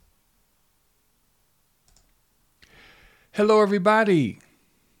Hello, everybody.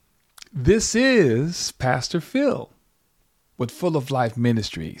 This is Pastor Phil with Full of Life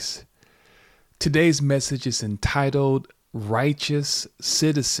Ministries. Today's message is entitled Righteous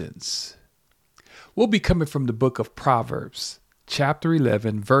Citizens. We'll be coming from the book of Proverbs, chapter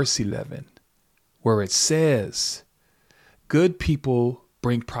 11, verse 11, where it says, "Good people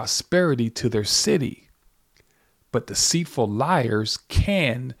bring prosperity to their city, but deceitful liars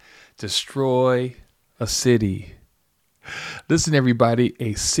can destroy a city." Listen, everybody,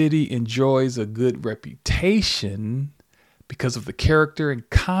 a city enjoys a good reputation because of the character and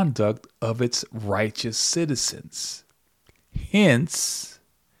conduct of its righteous citizens. Hence,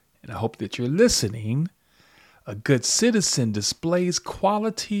 and I hope that you're listening, a good citizen displays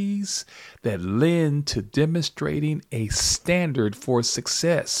qualities that lend to demonstrating a standard for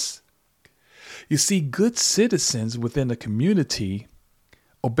success. You see, good citizens within a community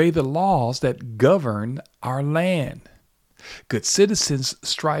obey the laws that govern our land. Good citizens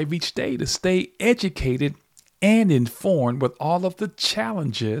strive each day to stay educated and informed with all of the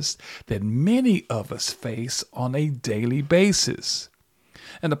challenges that many of us face on a daily basis.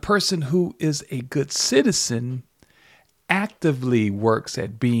 And a person who is a good citizen actively works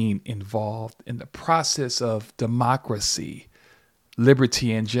at being involved in the process of democracy,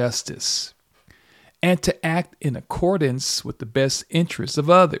 liberty, and justice, and to act in accordance with the best interests of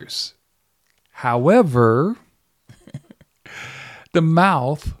others. However, the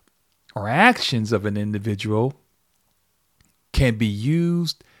mouth or actions of an individual can be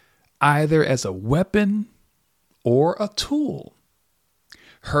used either as a weapon or a tool,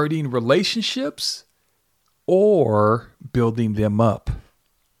 hurting relationships or building them up.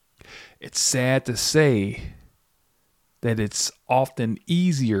 It's sad to say that it's often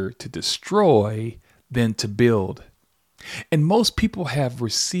easier to destroy than to build. And most people have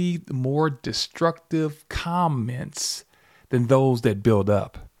received more destructive comments than those that build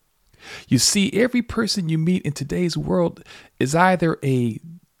up. You see, every person you meet in today's world is either a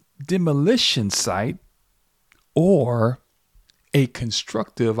demolition site or a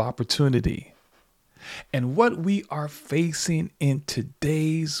constructive opportunity. And what we are facing in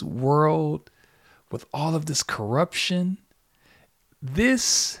today's world with all of this corruption,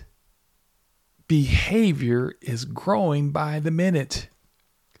 this behavior is growing by the minute.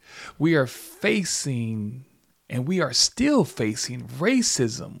 We are facing and we are still facing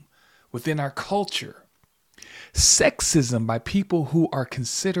racism within our culture, sexism by people who are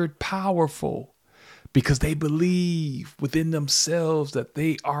considered powerful because they believe within themselves that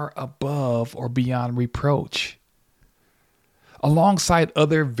they are above or beyond reproach, alongside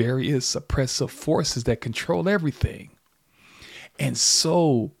other various oppressive forces that control everything. And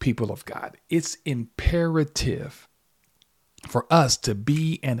so, people of God, it's imperative for us to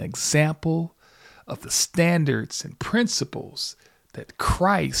be an example of the standards and principles that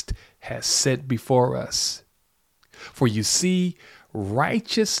Christ has set before us. For you see,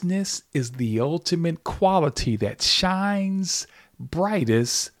 righteousness is the ultimate quality that shines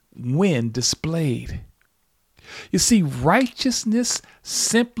brightest when displayed. You see, righteousness,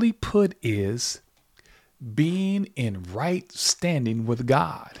 simply put, is being in right standing with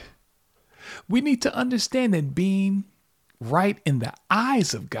God. We need to understand that being right in the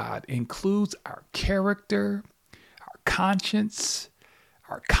eyes of God includes our character, our conscience,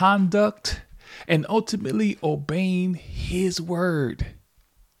 our conduct, and ultimately obeying His word.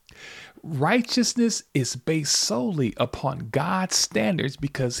 Righteousness is based solely upon God's standards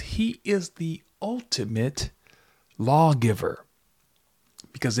because He is the ultimate lawgiver.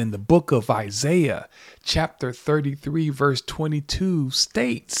 Because in the book of Isaiah, chapter 33, verse 22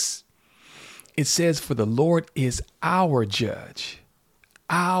 states, it says, "For the Lord is our judge,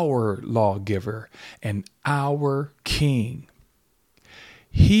 our lawgiver, and our king.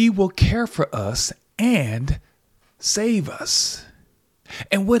 He will care for us and save us."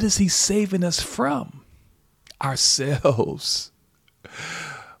 And what is He saving us from? Ourselves.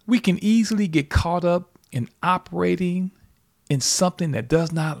 We can easily get caught up in operating in something that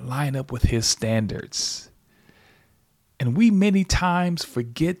does not line up with His standards. And we many times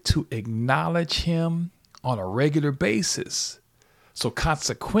forget to acknowledge Him on a regular basis. So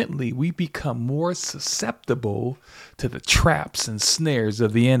consequently, we become more susceptible to the traps and snares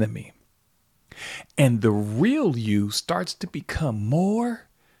of the enemy. And the real you starts to become more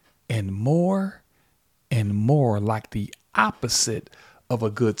and more and more like the opposite of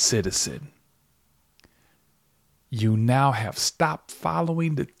a good citizen. You now have stopped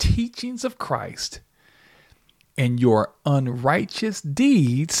following the teachings of Christ, and your unrighteous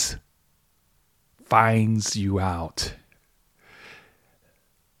deeds finds you out.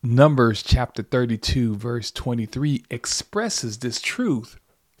 Numbers chapter 32, verse 23 expresses this truth,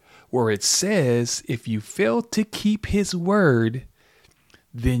 where it says, if you fail to keep his word,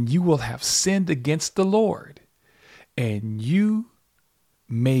 then you will have sinned against the Lord, and you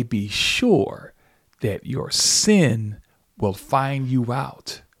may be sure that your sin will find you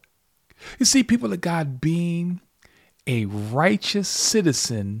out. You see, people of God, being a righteous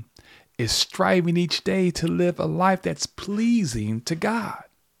citizen is striving each day to live a life that's pleasing to God,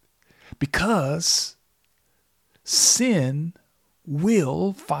 because sin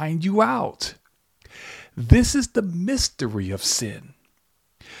will find you out. This is the mystery of sin.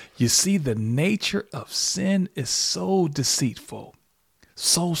 You see, the nature of sin is so deceitful,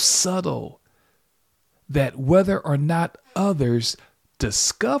 so subtle, that whether or not others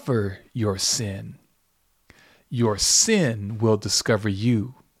discover your sin will discover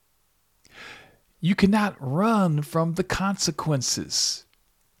you. You cannot run from the consequences.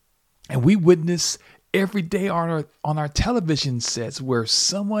 And we witness every day on our television sets where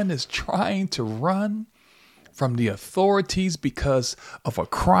someone is trying to run from the authorities because of a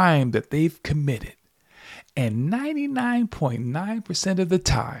crime that they've committed. And 99.9% of the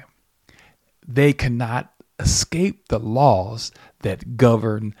time, they cannot escape the laws that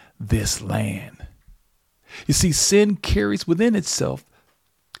govern this land. You see, sin carries within itself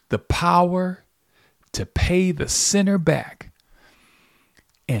the power to pay the sinner back.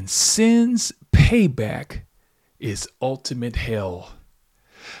 And sin's payback is ultimate hell.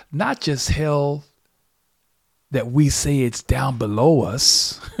 Not just hell that we say it's down below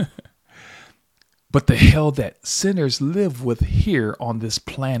us, but the hell that sinners live with here on this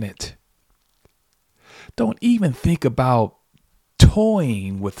planet. Don't even think about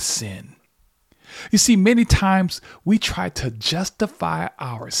toying with sin. You see, many times we try to justify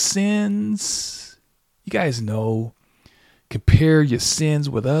our sins. You guys know, compare your sins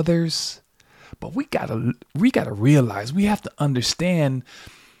with others. But we gotta realize, we have to understand,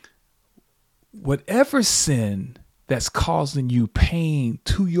 whatever sin that's causing you pain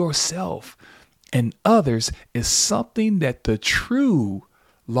to yourself and others is something that the true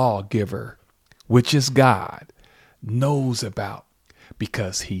lawgiver, which is God, knows about,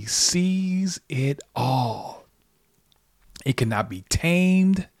 because he sees it all. It cannot be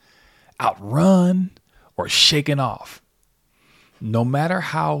tamed, outrun, or shaken off. No matter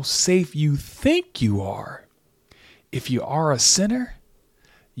how safe you think you are, if you are a sinner,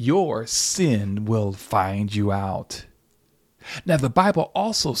 your sin will find you out. Now, the Bible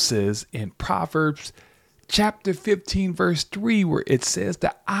also says in Proverbs chapter 15, verse 3, where it says,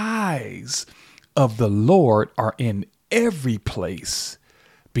 the eyes of the Lord are in every place,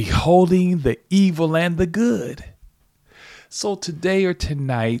 beholding the evil and the good. So today or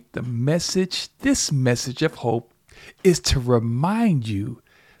tonight, this message of hope is to remind you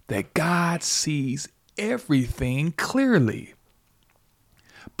that God sees everything clearly,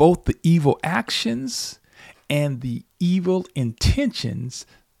 both the evil actions and the evil intentions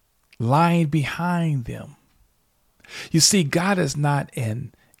lying behind them. You see, God is not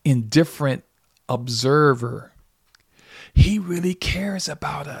an indifferent observer. He really cares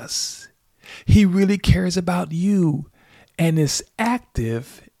about us. He really cares about you and is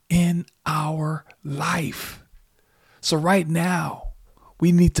active in our life. So right now,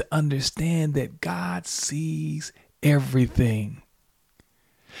 we need to understand that God sees everything.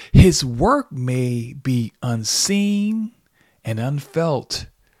 His work may be unseen and unfelt,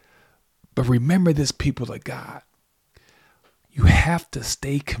 but remember this, people of God. You have to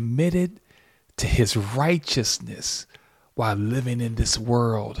stay committed to his righteousness while living in this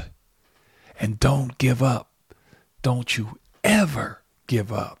world. And don't give up. Don't you ever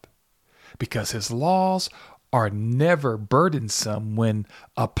give up, because his laws are never burdensome when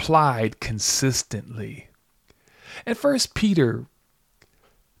applied consistently. And 1 Peter,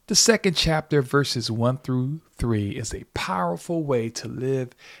 the 2nd chapter, verses 1 through 3, is a powerful way to live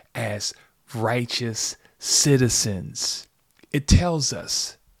as righteous citizens. It tells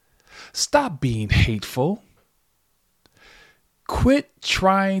us, stop being hateful. Quit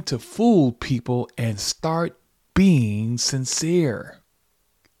trying to fool people and start being sincere.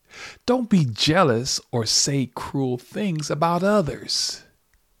 Don't be jealous or say cruel things about others.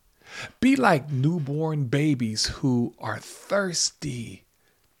 Be like newborn babies who are thirsty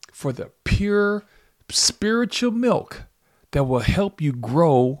for the pure spiritual milk that will help you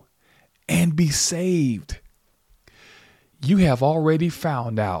grow and be saved. You have already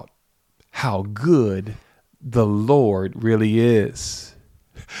found out how good the Lord really is.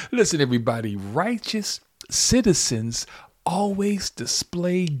 Listen, everybody, righteous citizens always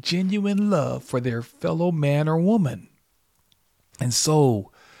display genuine love for their fellow man or woman. And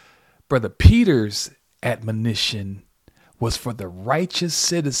so Brother Peter's admonition was for the righteous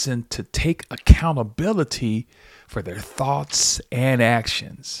citizen to take accountability for their thoughts and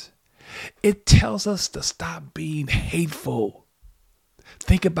actions. It tells us to stop being hateful.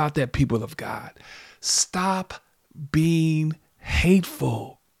 Think about that, people of God. Stop being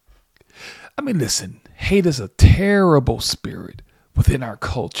hateful. I mean, listen, hate is a terrible spirit within our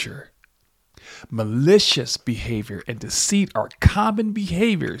culture. Malicious behavior and deceit are common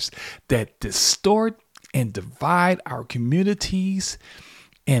behaviors that distort and divide our communities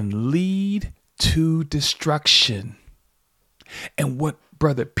and lead to destruction. And what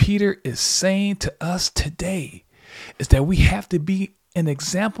Brother Peter is saying to us today is that we have to be an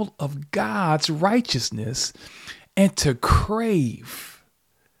example of God's righteousness and to crave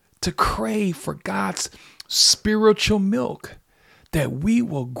for God's spiritual milk, that we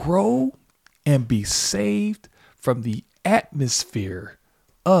will grow and be saved from the atmosphere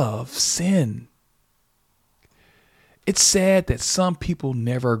of sin. It's sad that some people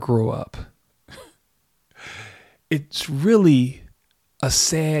never grow up. It's really a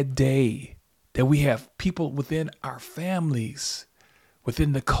sad day that we have people within our families,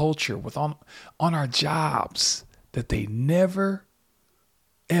 within the culture, on our jobs, that they never,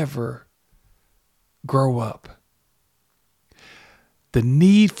 ever grow up. The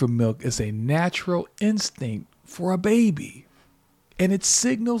need for milk is a natural instinct for a baby, and it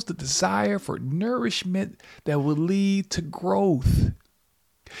signals the desire for nourishment that will lead to growth.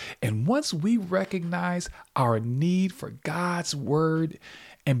 And once we recognize our need for God's word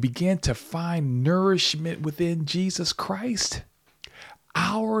and begin to find nourishment within Jesus Christ,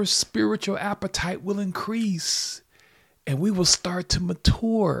 our spiritual appetite will increase and we will start to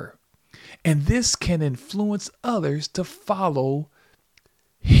mature. And this can influence others to follow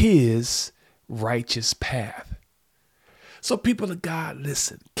his righteous path. So, people of God,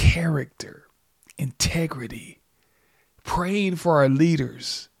 listen, character, integrity, praying for our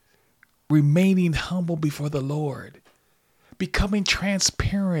leaders, remaining humble before the Lord, becoming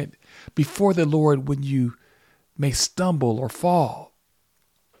transparent before the Lord when you may stumble or fall,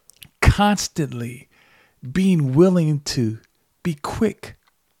 constantly being willing to be quick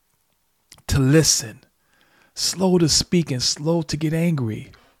to listen, slow to speak and slow to get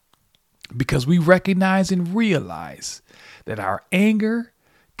angry, because we recognize and realize that our anger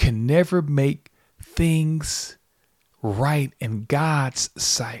can never make things right in God's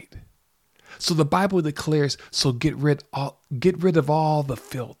sight. So the Bible declares, so get rid of all the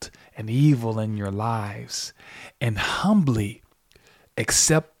filth and evil in your lives and humbly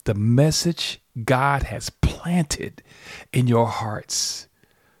accept the message God has planted in your hearts,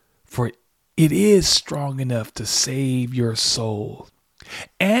 for it is strong enough to save your soul.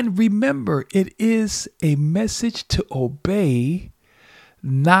 And remember, it is a message to obey,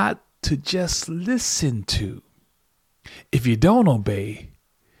 not to just listen to. If you don't obey,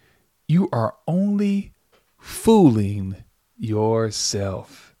 you are only fooling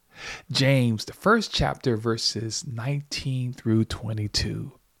yourself. James, the first chapter, verses 19 through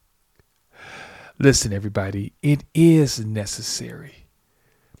 22. Listen, everybody, it is necessary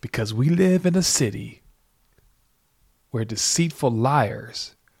because we live in a city where deceitful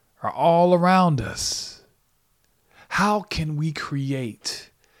liars are all around us. How can we create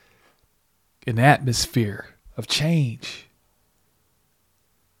an atmosphere of change?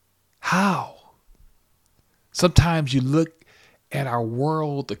 How? Sometimes you look at our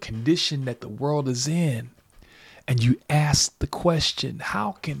world, the condition that the world is in, and you ask the question,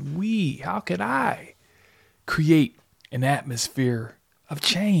 how can I create an atmosphere of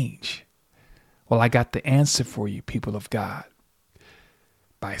change? Well, I got the answer for you, people of God.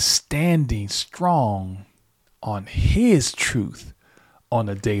 By standing strong on his truth on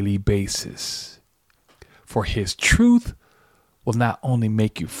a daily basis. For his truth will not only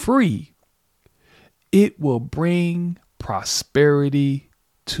make you free, it will bring prosperity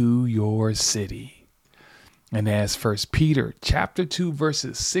to your city. And as 1 Peter chapter 2,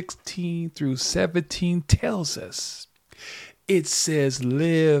 verses 16 through 17 tells us, it says,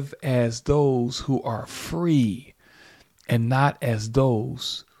 live as those who are free and not as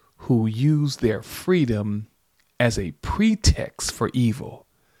those who use their freedom as a pretext for evil,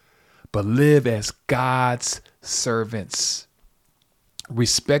 but live as God's servants.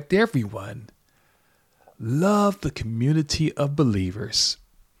 Respect everyone. Love the community of believers.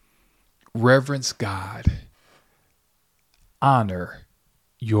 Reverence God. Honor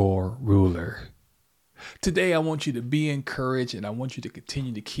your ruler. Today, I want you to be encouraged and I want you to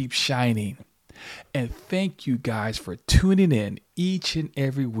continue to keep shining. And thank you guys for tuning in each and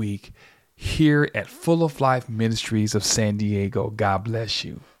every week here at Full of Life Ministries of San Diego. God bless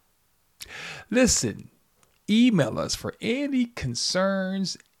you. Listen, email us for any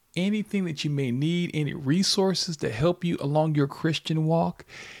concerns, anything that you may need, any resources to help you along your Christian walk.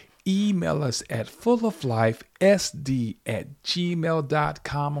 Email us at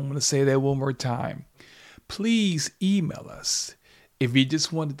fulloflifesd@gmail.com. I'm going to say that one more time. Please email us. If you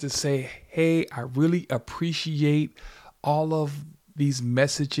just wanted to say, hey, I really appreciate all of these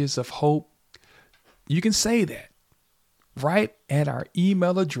messages of hope, you can say that right at our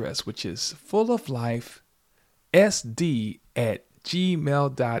email address, which is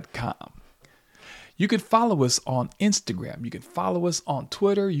fulloflifesd@gmail.com. You can follow us on Instagram. You can follow us on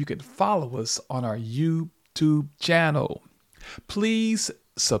Twitter. You can follow us on our YouTube channel. Please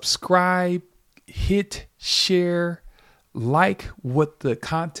subscribe, hit share, like what the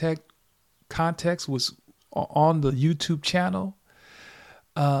context was on the YouTube channel.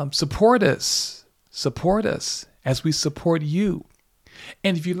 Support us as we support you.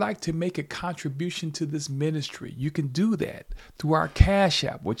 And if you'd like to make a contribution to this ministry, you can do that through our Cash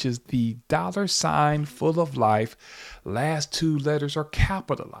App, which is the $ Full of Life. Last two letters are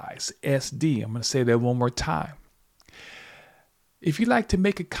capitalized, SD. I'm going to say that one more time. If you'd like to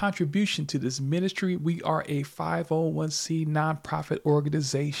make a contribution to this ministry, we are a 501c nonprofit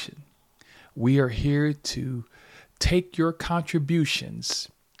organization. We are here to take your contributions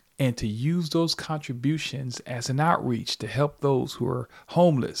and to use those contributions as an outreach to help those who are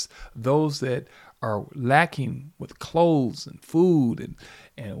homeless, those that are lacking with clothes and food,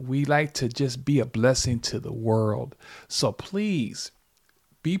 and we like to just be a blessing to the world. So please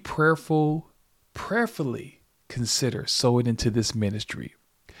be prayerfully consider sowing into this ministry.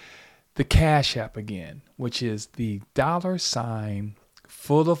 The Cash App again, which is the $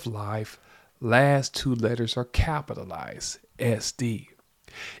 Full of Life. Last two letters are capitalized, SD.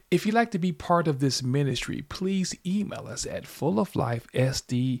 If you'd like to be part of this ministry, please email us at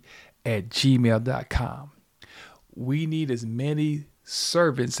fulloflifesd@gmail.com. We need as many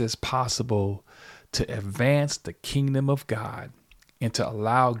servants as possible to advance the kingdom of God and to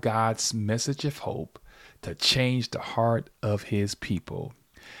allow God's message of hope to change the heart of his people.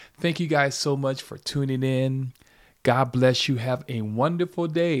 Thank you guys so much for tuning in. God bless you. Have a wonderful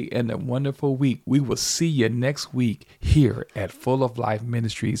day and a wonderful week. We will see you next week here at Full of Life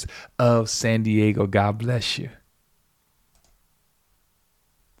Ministries of San Diego. God bless you.